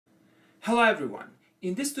Hello everyone!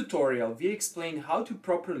 In this tutorial we explain how to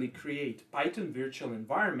properly create Python virtual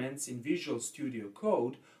environments in Visual Studio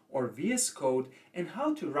Code or VS Code and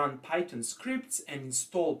how to run Python scripts and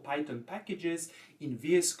install Python packages in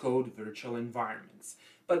VS Code virtual environments.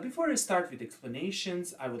 But before I start with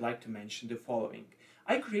explanations, I would like to mention the following.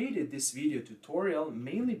 I created this video tutorial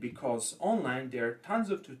mainly because online there are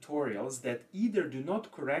tons of tutorials that either do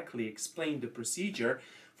not correctly explain the procedure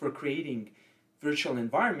for creating virtual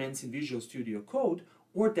environments in Visual Studio Code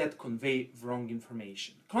or that convey wrong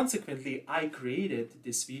information. Consequently, I created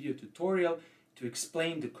this video tutorial to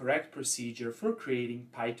explain the correct procedure for creating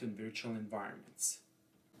Python virtual environments.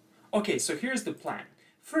 Okay, so here's the plan.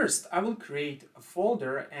 First, I will create a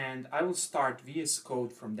folder and I will start VS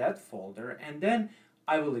Code from that folder, and then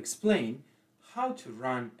I will explain how to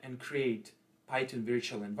run and create Python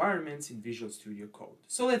virtual environments in Visual Studio Code.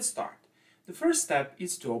 So let's start. The first step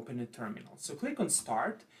is to open a terminal. So click on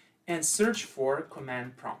Start and search for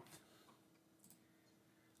Command Prompt.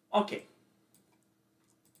 Okay.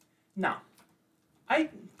 Now,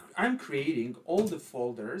 I'm creating all the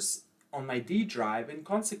folders on my D drive, and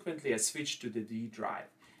consequently I switch to the D drive.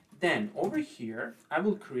 Then over here I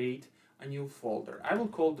will create a new folder. I will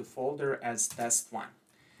call the folder as test1.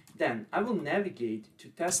 Then I will navigate to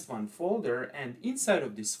test1 folder, and inside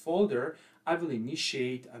of this folder I will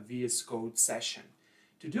initiate a VS Code session.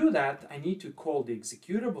 To do that, I need to call the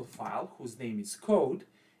executable file whose name is code,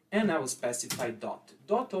 and I will specify dot.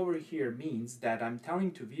 Dot over here means that I'm telling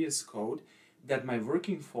to VS Code that my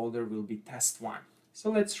working folder will be test1. So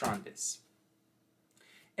let's run this.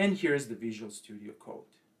 And here's the Visual Studio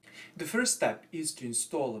Code. The first step is to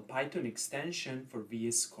install a Python extension for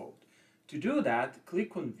VS Code. To do that,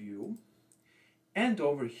 click on View, and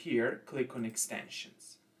over here click on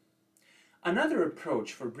Extensions. Another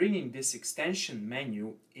approach for bringing this extension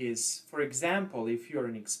menu is, for example, if you're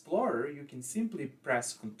an explorer, you can simply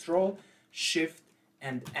press Ctrl, Shift,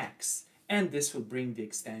 and X, and this will bring the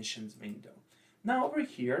extensions window. Now over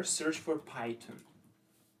here, search for Python.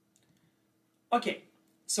 Okay,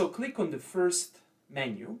 so click on the first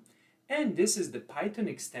menu, and this is the Python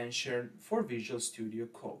extension for Visual Studio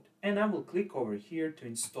Code, and I will click over here to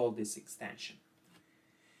install this extension.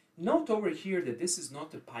 Note over here that this is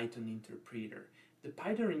not a Python interpreter. The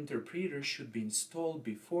Python interpreter should be installed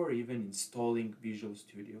before even installing Visual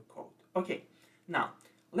Studio Code. Okay, now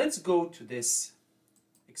let's go to this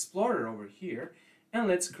Explorer over here and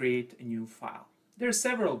let's create a new file. There are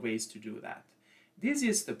several ways to do that. The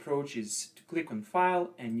easiest approach is to click on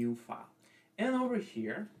File and New File. And over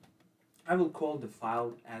here, I will call the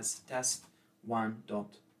file as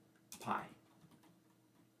test1.py.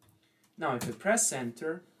 Now if I press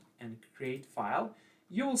Enter and create file,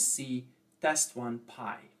 you will see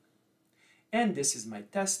test1.py. And this is my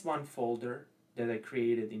test1 folder that I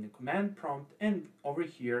created in the command prompt, and over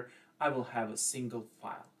here I will have a single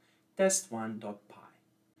file, test1.py.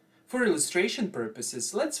 For illustration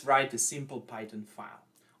purposes, let's write a simple Python file.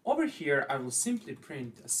 Over here I will simply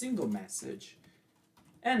print a single message,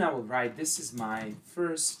 and I will write this is my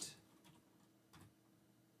first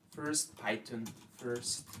Python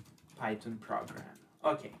program.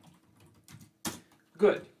 Okay.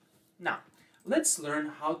 Good. Now, let's learn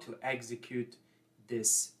how to execute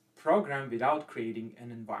this program without creating an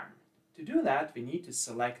environment. To do that, we need to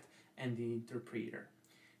select an interpreter.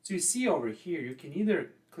 So you see over here, you can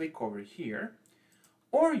either click over here,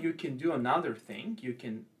 or you can do another thing. You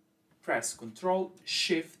can press Ctrl,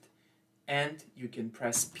 Shift, and you can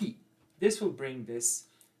press P. This will bring this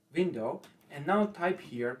window, and now type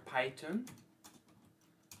here Python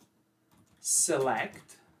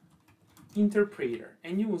select interpreter,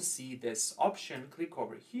 and you will see this option. Click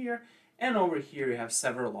over here, and over here you have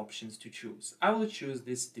several options to choose. I will choose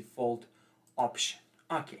this default option.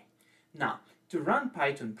 Okay, now to run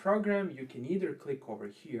Python program, you can either click over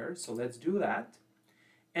here, so let's do that,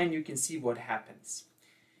 and you can see what happens.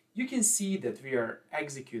 You can see that we are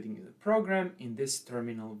executing the program in this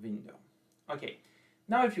terminal window. Okay,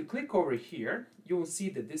 now if you click over here, you will see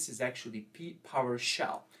that this is actually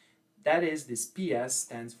PowerShell. That is, this PS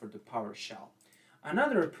stands for the PowerShell.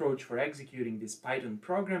 Another approach for executing this Python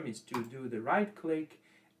program is to do the right click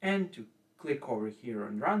and to click over here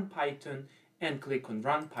on Run Python and click on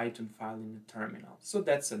Run Python file in the terminal. So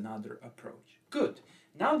that's another approach. Good.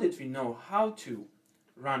 Now that we know how to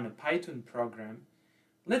run a Python program,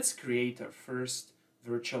 let's create our first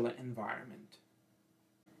virtual environment.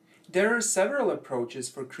 There are several approaches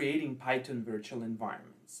for creating Python virtual environments.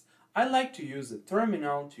 I like to use a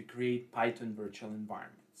terminal to create Python virtual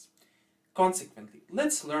environments. Consequently,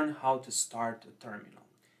 let's learn how to start a terminal.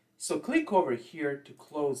 So click over here to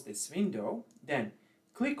close this window, then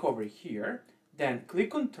click over here, then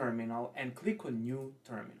click on Terminal and click on New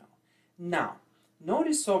Terminal. Now,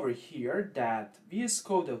 notice over here that VS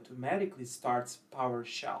Code automatically starts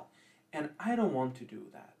PowerShell, and I don't want to do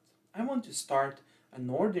that. I want to start an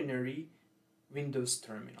ordinary Windows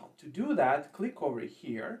terminal. To do that, click over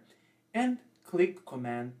here and click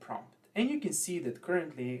Command Prompt. And you can see that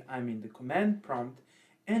currently I'm in the Command Prompt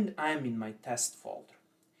and I'm in my test folder.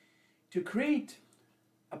 To create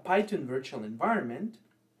a Python virtual environment,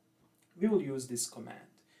 we will use this command.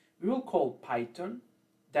 We will call python-m,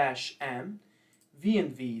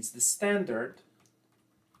 v is the standard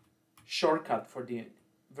shortcut for the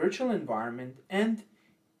virtual environment, and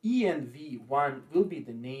env1 will be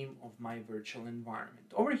the name of my virtual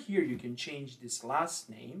environment. Over here you can change this last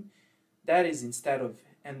name. That is, instead of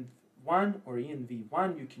env1 or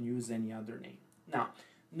env1, you can use any other name. Now,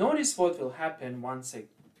 notice what will happen once I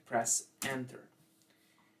press enter.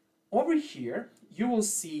 Over here you will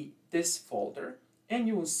see this folder and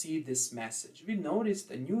you will see this message. We noticed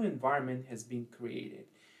a new environment has been created.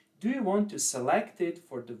 Do you want to select it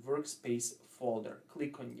for the workspace folder?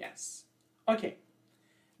 Click on yes. Okay.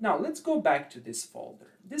 Now let's go back to this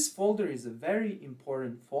folder. This folder is a very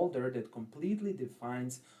important folder that completely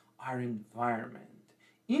defines our environment.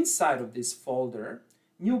 Inside of this folder,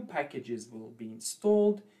 new packages will be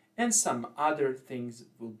installed and some other things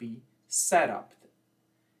will be set up.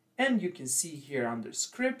 And you can see here under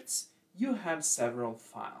scripts, you have several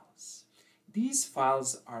files. These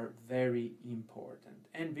files are very important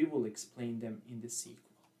and we will explain them in the sequel.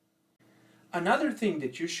 Another thing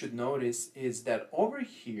that you should notice is that over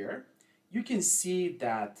here you can see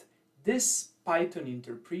that this Python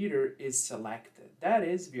interpreter is selected. That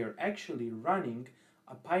is, we are actually running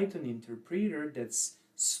a Python interpreter that's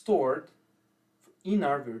stored in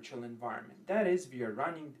our virtual environment. That is, we are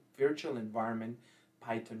running virtual environment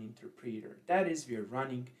Python interpreter. That is, we are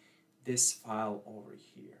running this file over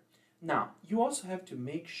here. Now, you also have to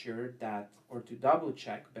make sure that, or to double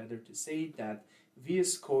check, better to say, that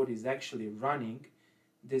VS Code is actually running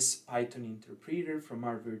this Python interpreter from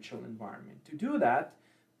our virtual environment. To do that,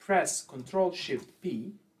 press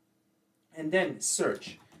Ctrl-Shift-P and then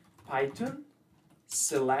search Python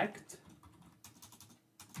select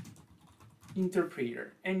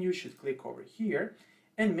interpreter, and you should click over here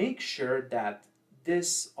and make sure that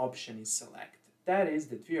this option is selected. That is,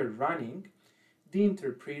 that we are running the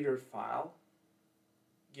interpreter file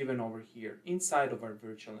given over here inside of our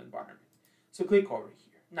virtual environment. So click over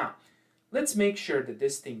here. Now, let's make sure that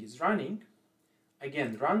this thing is running.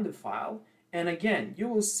 Again, run the file, and again, you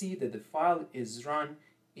will see that the file is run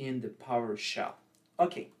in the PowerShell.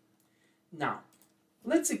 Okay, now,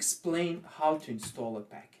 let's explain how to install a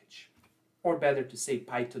package, or better to say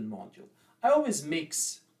Python module. I always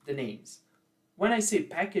mix the names. When I say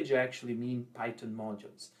package, I actually mean Python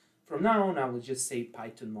modules. From now on, I will just say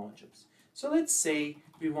Python modules. So let's say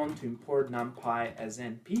we want to import NumPy as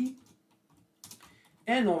NP.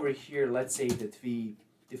 And over here, let's say that we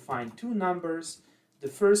define two numbers. The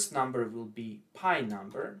first number will be pi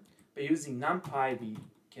number. By using NumPy, we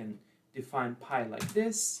can define pi like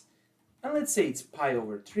this. And let's say it's pi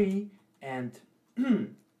over 3. And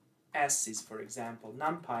s is, for example,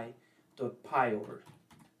 numpy.pi over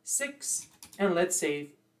 6. And let's say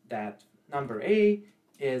that number A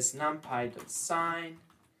is numpy.sine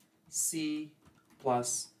c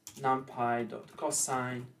plus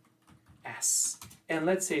numpy.cosine s. And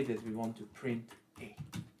let's say that we want to print A.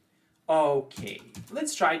 Okay,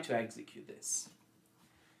 let's try to execute this.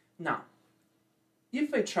 Now,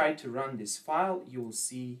 if I try to run this file, you will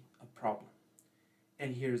see a problem.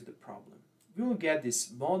 And here's the problem. We will get this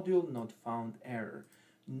module not found error,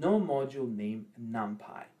 no module named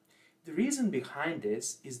NumPy. The reason behind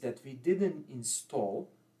this is that we didn't install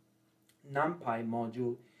NumPy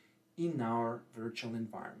module in our virtual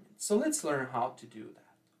environment. So let's learn how to do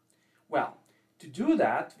that. Well, to do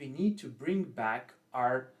that, we need to bring back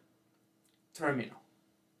our terminal.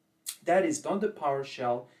 That is not the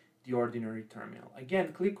PowerShell, the ordinary terminal.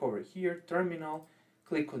 Again, click over here, Terminal,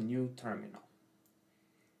 click on New Terminal.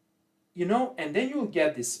 You know, and then you'll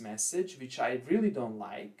get this message, which I really don't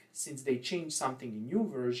like, since they changed something in new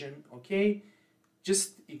version, okay?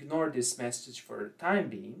 Just ignore this message for the time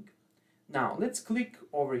being. Now, let's click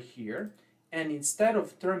over here, and instead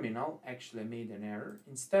of terminal, actually I made an error,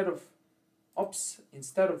 instead of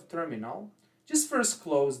terminal, just first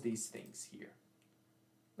close these things here.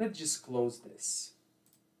 Let's just close this.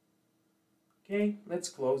 Okay, let's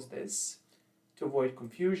close this. To avoid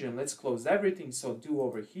confusion, let's close everything, so do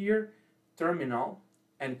over here, Terminal,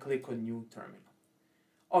 and click on New Terminal.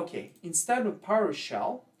 Okay, instead of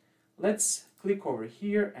PowerShell, let's click over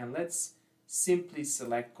here and let's simply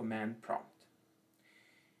select Command Prompt.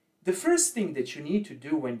 The first thing that you need to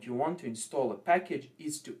do when you want to install a package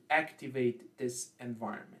is to activate this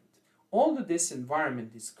environment. Although this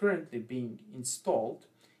environment is currently being installed,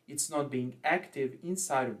 it's not being active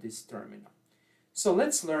inside of this terminal. So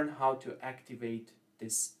let's learn how to activate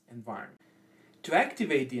this environment. To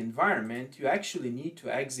activate the environment, you actually need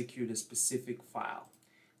to execute a specific file.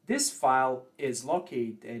 This file is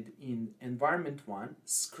located in environment 1,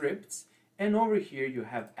 scripts, and over here you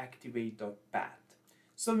have activate.bat.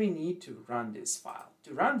 So we need to run this file.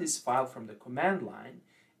 To run this file from the command line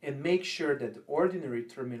and make sure that the ordinary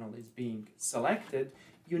terminal is being selected,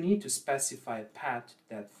 you need to specify a path to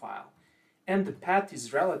that file. And the path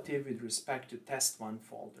is relative with respect to test1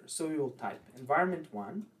 folder. So we will type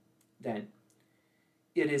environment1, then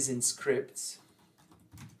it is in scripts,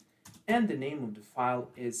 and the name of the file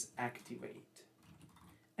is activate.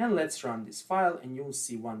 And let's run this file and you'll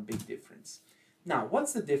see one big difference. Now,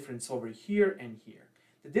 what's the difference over here and here?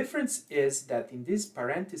 The difference is that in this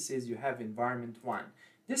parentheses you have environment1.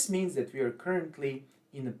 This means that we are currently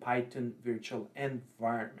in a Python virtual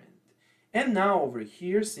environment. And now over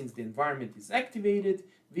here, since the environment is activated,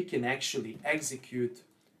 we can actually execute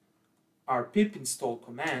our pip install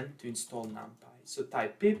command to install numpy. So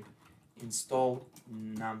type pip install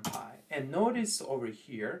numpy. And notice over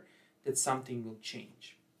here that something will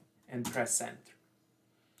change. And press enter.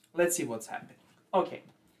 Let's see what's happening. Okay.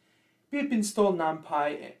 Pip install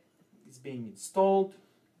numpy is being installed,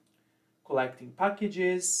 collecting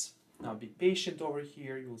packages. Now be patient over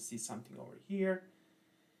here, you will see something over here.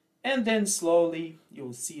 And then slowly you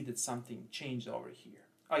will see that something changed over here.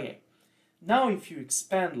 Okay, now if you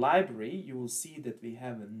expand library, you will see that we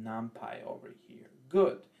have a numpy over here.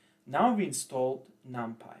 Good. Now we installed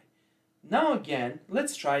numpy. Now again,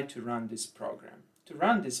 let's try to run this program. To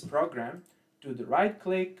run this program, do the right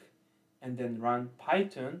click and then run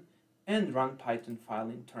Python and run Python file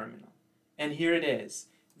in terminal. And here it is.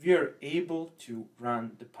 We are able to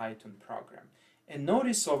run the Python program. And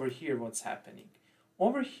notice over here what's happening.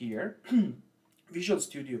 Over here, Visual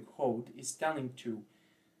Studio Code is telling to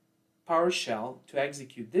PowerShell to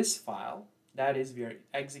execute this file. That is, we are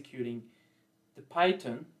executing the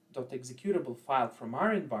Python.executable file from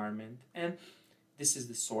our environment, and this is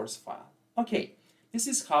the source file. Okay, this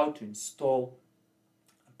is how to install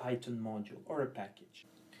a Python module or a package.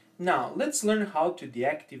 Now, let's learn how to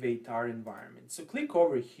deactivate our environment. So click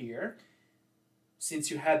over here,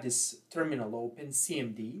 since you had this terminal open,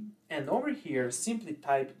 CMD, and over here, simply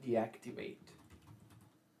type deactivate.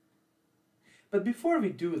 But before we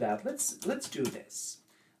do that, let's do this.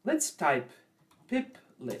 Let's type pip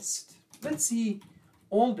list. Let's see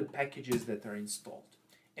all the packages that are installed.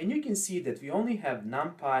 And you can see that we only have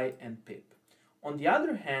numpy and pip. On the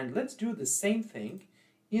other hand, let's do the same thing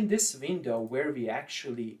in this window where we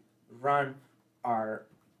actually run our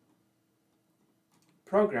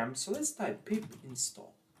program. So let's type pip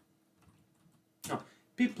install. No,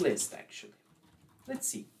 pip list actually. Let's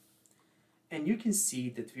see. And you can see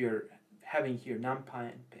that we are having here numpy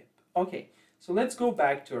and pip. Okay, so let's go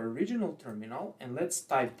back to our original terminal and let's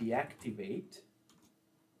type deactivate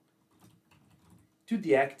to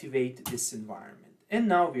deactivate this environment. And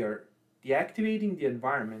now we are deactivating the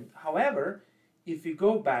environment. However, if we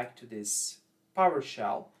go back to this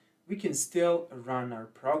PowerShell, we can still run our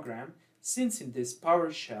program, since in this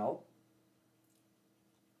PowerShell,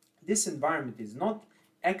 this environment is not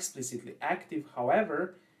explicitly active.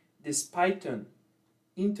 However, this Python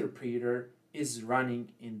interpreter is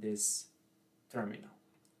running in this terminal.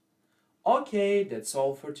 Okay, that's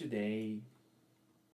all for today.